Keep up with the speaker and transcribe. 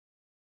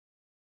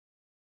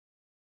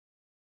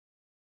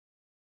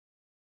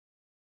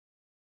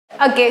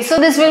Okay, so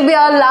this will be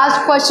our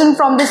last question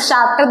from this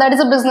chapter, that is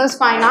a business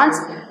finance.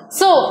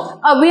 So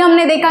अभी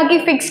हमने देखा कि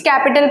fix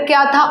capital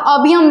क्या था,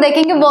 अभी हम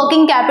देखेंगे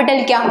वर्किंग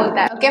कैपिटल क्या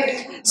होता है. Okay,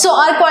 so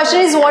our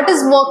question is what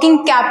is working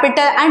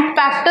capital and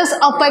factors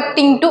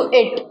affecting to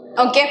it.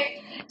 Okay,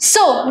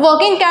 so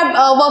working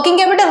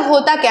capital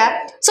होता क्या है?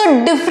 So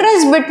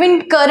difference between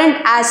current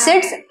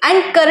assets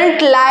and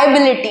current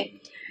liability.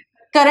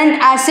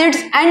 Current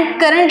assets and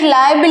current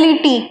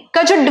liability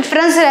का जो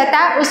difference रहता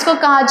है उसको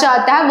कहा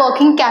जाता है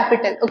वर्किंग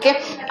कैपिटल. ओके,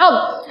 अब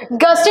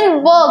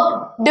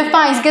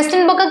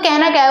गस्टिनबर्ग का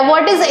कहना क्या है?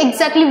 What is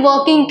exactly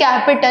working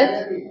capital?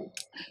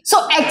 So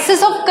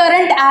access of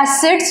current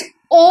assets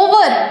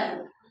over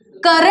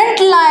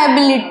current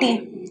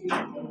liability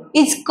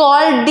is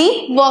called the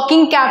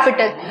working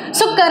capital.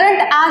 So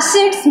current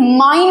assets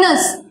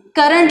minus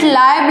current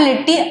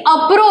liability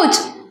approach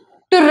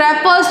to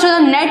refers to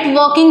the net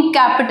working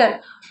capital,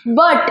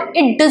 but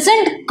it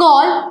doesn't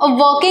call a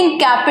working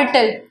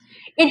capital.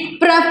 It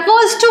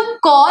prefers to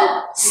call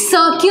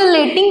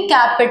circulating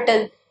capital.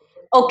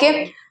 Okay,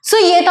 so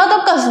ये था तो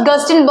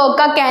गस्टिनबर्ग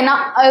का कहना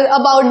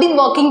about the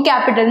working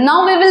capital. Now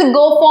we will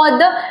go for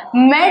the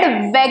Med,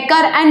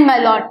 Becker and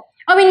Malott.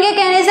 अब इनके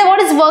कहने से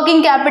what is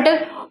working capital?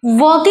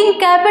 Working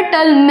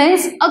capital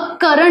means a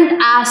current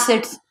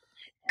assets.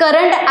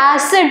 Current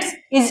assets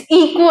is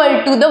equal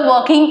to the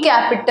working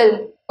capital.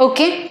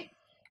 Okay.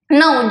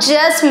 Now,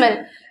 Jasmine,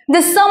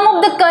 the sum of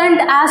the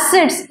current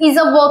assets is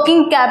a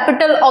working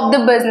capital of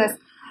the business.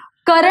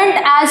 Current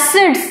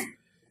assets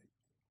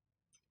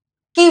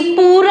की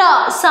पूरा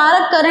सारा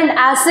current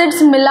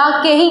assets मिला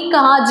के ही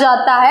कहा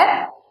जाता है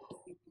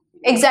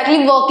exactly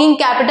working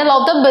capital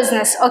of the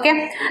business. Okay.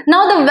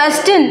 Now, the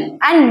Weston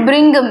and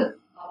Brigham,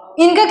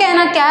 इनका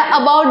कहना क्या है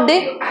about the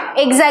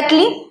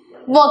exactly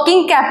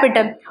working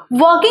capital?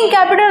 Working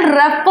capital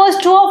refers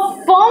to a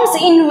firms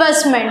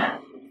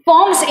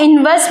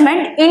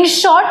investment in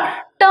short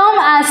term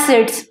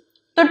assets.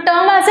 तो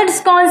टर्म एसेट्स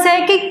कौन से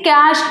है कि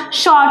कैश,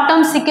 शॉर्ट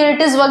टर्म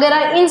सिक्योरिटीज वगैरह,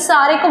 इन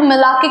सारे को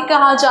मिला के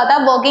कहा जाता है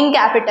working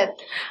capital.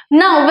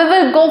 Now we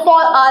will go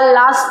for our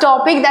last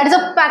topic, that is a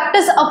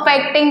factors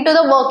affecting to the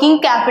working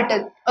capital.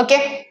 Okay,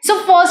 so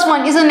first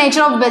one is the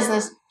nature of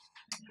business.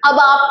 अब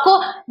आपको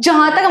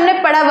जहां तक हमने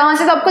पढ़ा वहां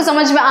से तो आपको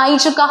समझ में आ ही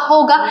चुका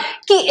होगा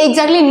कि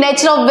exactly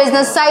nature of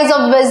business, size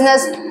of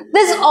business,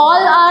 this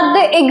all are the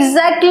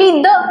exactly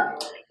the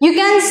you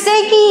can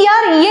say कि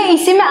यार ये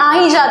इसी में आ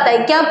ही जाता है.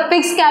 क्या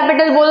फिक्स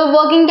कैपिटल बोलो,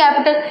 वर्किंग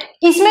कैपिटल,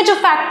 इसमें जो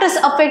फैक्टर्स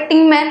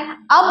अफेक्टिंग में,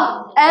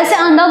 अब ऐसे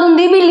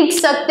अंधाधुंधी भी लिख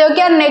सकते हो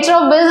कि यार nature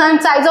of business and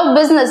size of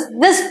business,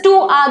 this to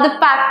are the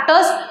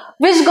factors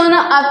which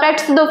gonna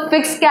affect the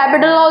fixed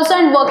capital also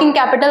and working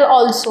capital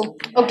also.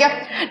 Okay,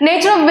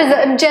 nature of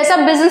business, जैसा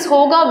बिजनेस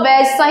होगा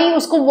वैसा ही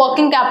उसको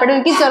वर्किंग कैपिटल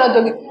की जरूरत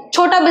होगी.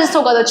 छोटा बिजनेस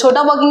होगा तो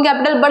छोटा वर्किंग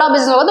कैपिटल, बड़ा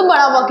बिजनेस होगा तो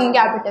बड़ा वर्किंग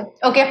कैपिटल.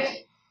 ओके,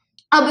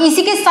 अब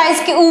इसी के साइज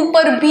के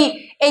ऊपर भी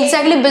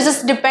एग्जैक्टली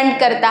बिजनेस डिपेंड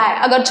करता है.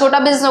 अगर छोटा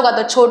बिजनेस होगा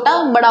तो छोटा,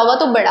 बड़ा होगा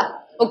तो बड़ा.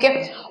 Okay,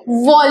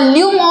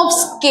 volume of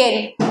scale.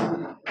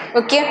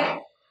 Okay,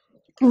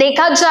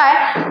 देखा जाए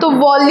तो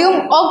volume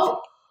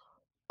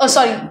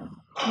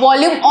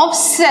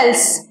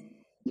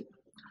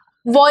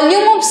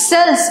of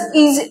sales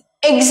is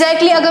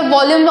exactly, अगर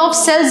वॉल्यूम ऑफ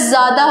सेल्स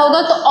ज्यादा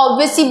होगा तो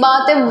ऑब्वियस सी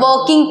बात है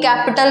वर्किंग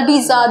कैपिटल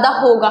भी ज्यादा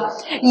होगा.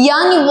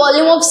 यानी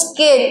volume of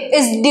scale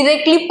is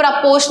directly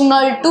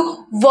proportional to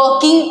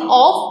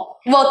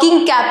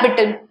working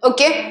capital.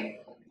 Okay,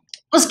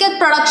 उसके बाद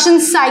प्रोडक्शन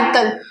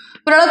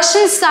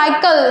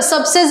साइकिल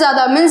सबसे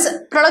ज्यादा मीन्स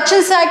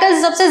प्रोडक्शन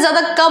साइकिल सबसे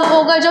ज्यादा कब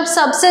होगा? जब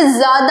सबसे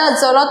ज्यादा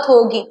जरूरत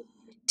होगी.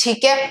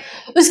 ठीक है,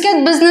 उसके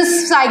बाद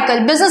बिजनेस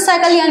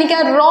साइकिल यानी क्या?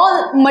 Raw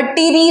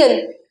material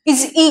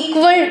is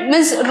equal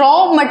means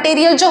raw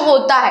material जो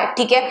होता है,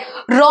 ठीक है,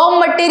 रॉ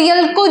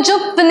मटेरियल को जो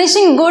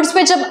फिनिशिंग गुड्स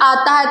पे जब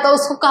आता है तो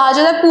उसको कहा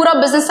जाता है पूरा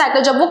बिजनेस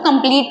साइकिल जब वो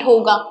कंप्लीट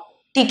होगा.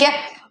 ठीक है,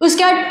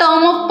 उसके बाद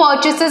term of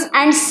purchases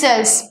and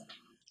sales.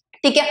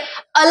 ठीक है,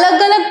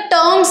 अलग अलग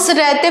टर्म्स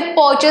रहते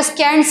परचेस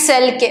के एंड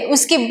सेल के,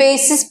 उसके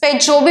बेसिस पे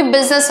जो भी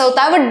बिजनेस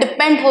होता है वो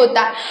डिपेंड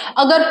होता है.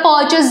 अगर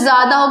परचेस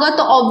ज्यादा होगा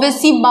तो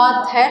ऑब्वियस सी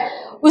बात है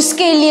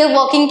उसके लिए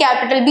वर्किंग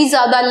कैपिटल भी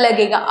ज्यादा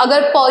लगेगा.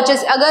 अगर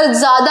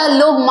ज्यादा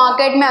लोग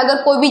मार्केट में अगर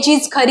कोई भी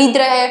चीज खरीद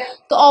रहे हैं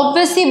तो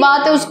ऑब्वियस सी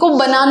बात है उसको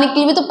बनाने के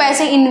लिए भी तो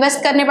पैसे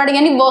इन्वेस्ट करने पड़ेंगे,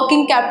 यानी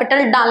वर्किंग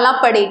कैपिटल डालना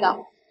पड़ेगा.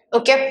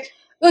 ओके,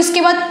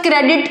 उसके बाद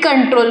क्रेडिट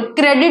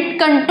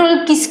कंट्रोल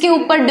किसके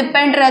ऊपर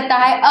डिपेंड रहता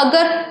है?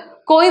 अगर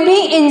कोई भी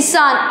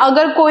इंसान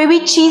अगर कोई भी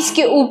चीज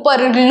के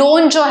ऊपर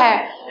लोन जो है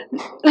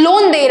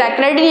लोन दे रहा है,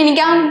 क्रेडिट यानी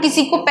क्या? हम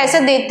किसी को पैसे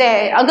देते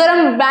हैं. अगर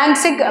हम बैंक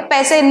से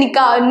पैसे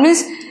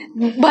मीन्स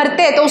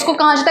भरते हैं तो उसको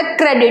कहा जाता है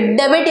क्रेडिट.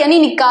 डेबिट यानी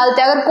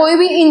निकालते हैं. अगर कोई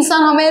भी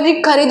इंसान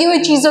हमें खरीदी हुई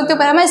चीजों के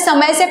ऊपर हमें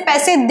समय से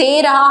पैसे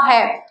दे रहा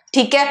है,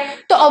 ठीक है,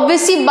 तो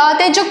ऑब्वियस सी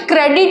बात है जो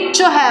क्रेडिट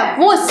जो है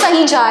वो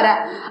सही जा रहा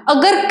है.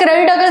 अगर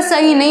क्रेडिट अगर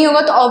सही नहीं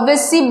होगा तो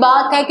ऑब्वियस सी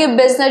बात है कि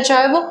बिजनेस जो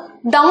है वो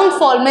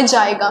डाउनफॉल में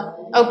जाएगा.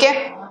 ओके,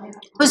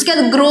 उसके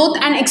बाद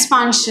ग्रोथ एंड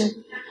एक्सपांशन.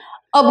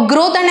 अब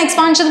ग्रोथ एंड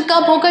एक्सपांशन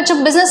कब होगा?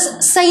 जब बिजनेस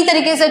सही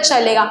तरीके से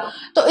चलेगा।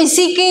 तो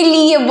इसी के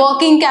लिए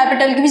वर्किंग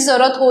कैपिटल की भी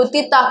जरूरत होती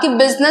है ताकि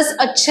बिजनेस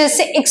अच्छे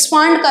से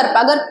एक्सपांड कर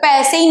पाए। अगर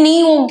पैसे ही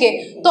नहीं होंगे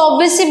तो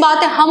ऑब्वियस सी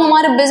बात है हम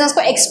हमारे बिजनेस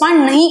को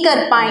एक्सपांड नहीं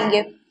कर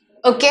पाएंगे।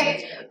 ओके,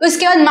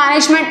 उसके बाद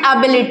मैनेजमेंट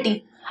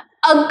एबिलिटी।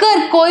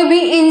 अगर कोई भी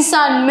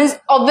इंसान, मींस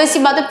ऑब्वियस सी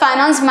बात है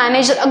फाइनेंस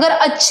मैनेजर अगर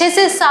अच्छे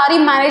से सारी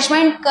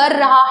मैनेजमेंट कर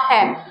रहा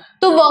है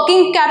तो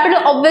वर्किंग कैपिटल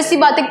ऑब्वियस सी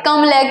बात है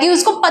कम लगेगी।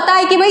 उसको पता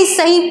है कि भाई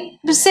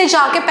सही से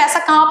जाके पैसा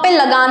कहाँ पे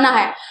लगाना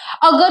है।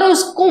 अगर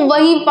उसको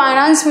वही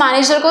फाइनेंस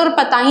मैनेजर को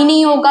पता ही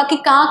नहीं होगा कि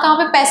कहाँ कहाँ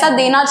पे पैसा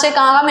देना चाहिए,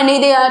 कहाँ कहाँ पे नहीं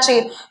देना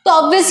चाहिए, तो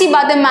ऑब्वियस सी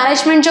बात है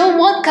मैनेजमेंट जो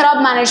बहुत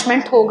खराब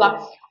मैनेजमेंट होगा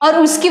और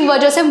उसकी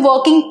वजह से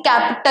वर्किंग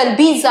कैपिटल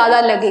भी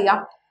ज्यादा लगेगा।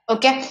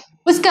 ओके,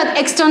 उसका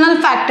एक्सटर्नल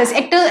फैक्टर्स।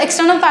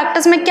 एक्सटर्नल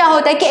फैक्टर्स में क्या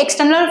होता है कि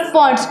एक्सटर्नल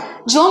फंड्स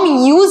जो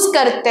हम यूज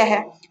करते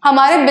हैं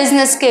हमारे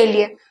बिजनेस के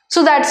लिए,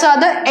 so that's are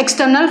the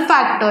external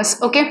factors.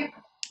 Okay,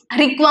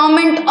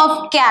 requirement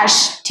of cash.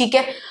 ठीक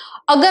है,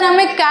 अगर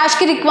हमें कैश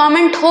की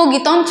रिक्वायरमेंट होगी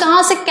तो हम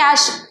कहाँ से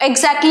कैश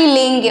एग्जैक्टली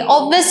लेंगे?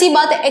 ऑब्वियस ही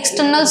बात है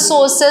एक्सटर्नल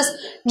सोर्सेस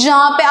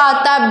जहाँ पे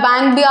आता है,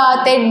 बैंक भी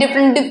आते हैं,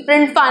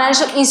 डिफरेंट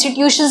फाइनेंशियल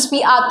इंस्टीट्यूशंस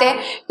भी आते हैं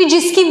कि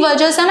जिसकी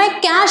वजह से हमें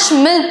कैश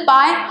मिल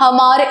पाए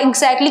हमारे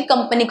एग्जैक्टली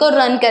कंपनी को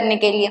रन करने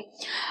के लिए।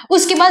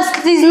 उसके बाद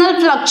सीजनल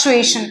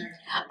फ्लक्चुएशन।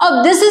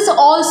 अब this is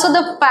also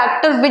the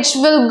factor which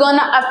will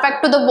gonna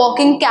affect to the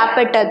working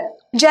capital.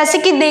 जैसे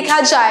कि देखा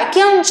जाए कि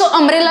हम जो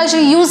अम्ब्रेला जो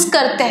यूज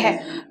करते हैं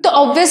तो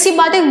ऑब्वियस सी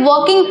बात है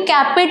वर्किंग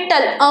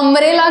कैपिटल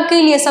अम्ब्रेला के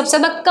लिए सबसे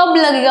ज्यादा कब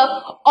लगेगा?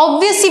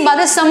 ऑब्वियस सी बात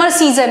है समर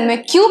सीजन में।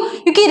 क्यों?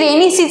 क्योंकि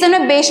रेनी सीजन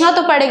में बेचना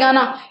तो पड़ेगा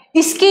ना,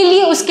 इसके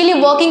लिए उसके लिए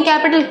वर्किंग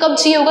कैपिटल कब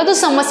चाहिए होगा? तो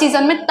समर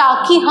सीजन में,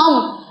 ताकि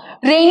हम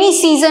रेनी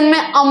सीजन में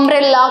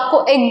अम्ब्रेला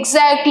को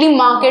एग्जैक्टली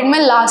मार्केट में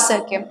ला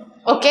सके।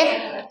 Okay,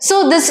 so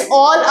this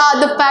all are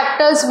the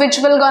factors which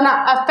will gonna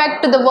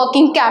affect the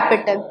working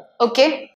capital. Okay.